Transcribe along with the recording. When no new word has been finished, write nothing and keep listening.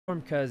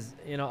because,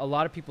 you know, a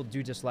lot of people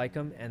do dislike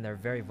him and they're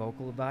very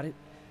vocal about it.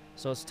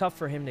 So it's tough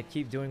for him to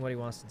keep doing what he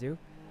wants to do.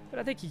 But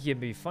I think he can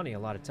be funny a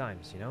lot of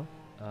times, you know?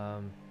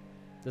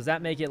 Does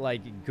that make it,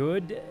 like,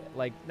 good?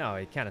 Like, no,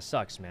 it kind of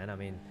sucks, man. I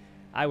mean,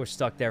 I was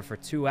stuck there for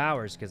 2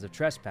 hours because of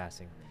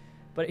trespassing.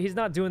 But he's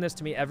not doing this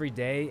to me every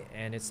day,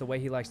 and it's the way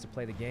he likes to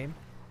play the game.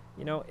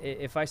 You know,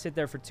 if I sit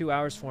there for 2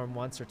 hours for him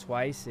once or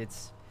twice,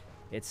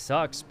 it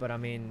sucks. But, I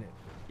mean,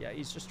 yeah,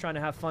 he's just trying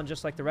to have fun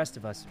just like the rest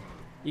of us.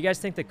 You guys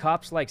think the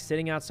cops like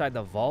sitting outside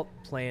the vault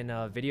playing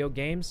video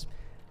games?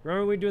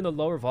 Remember when we were doing the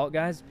lower vault,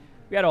 guys?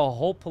 We had a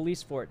whole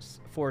police force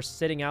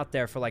sitting out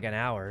there for like an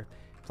hour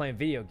playing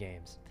video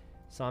games.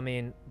 So, I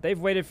mean, they've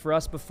waited for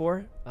us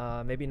before.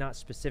 Maybe not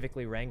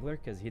specifically Wrangler,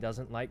 because he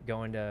doesn't like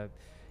going to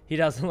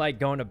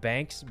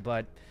banks.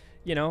 But,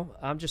 you know,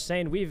 I'm just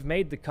saying we've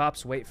made the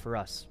cops wait for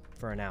us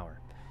for an hour.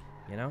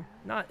 You know?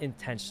 Not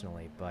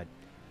intentionally, but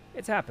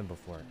it's happened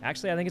before.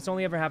 Actually, I think it's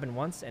only ever happened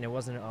once, and it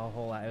wasn't a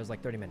whole lot. It was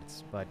like 30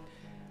 minutes. But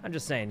I'm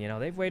just saying, you know,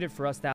 they've waited for us that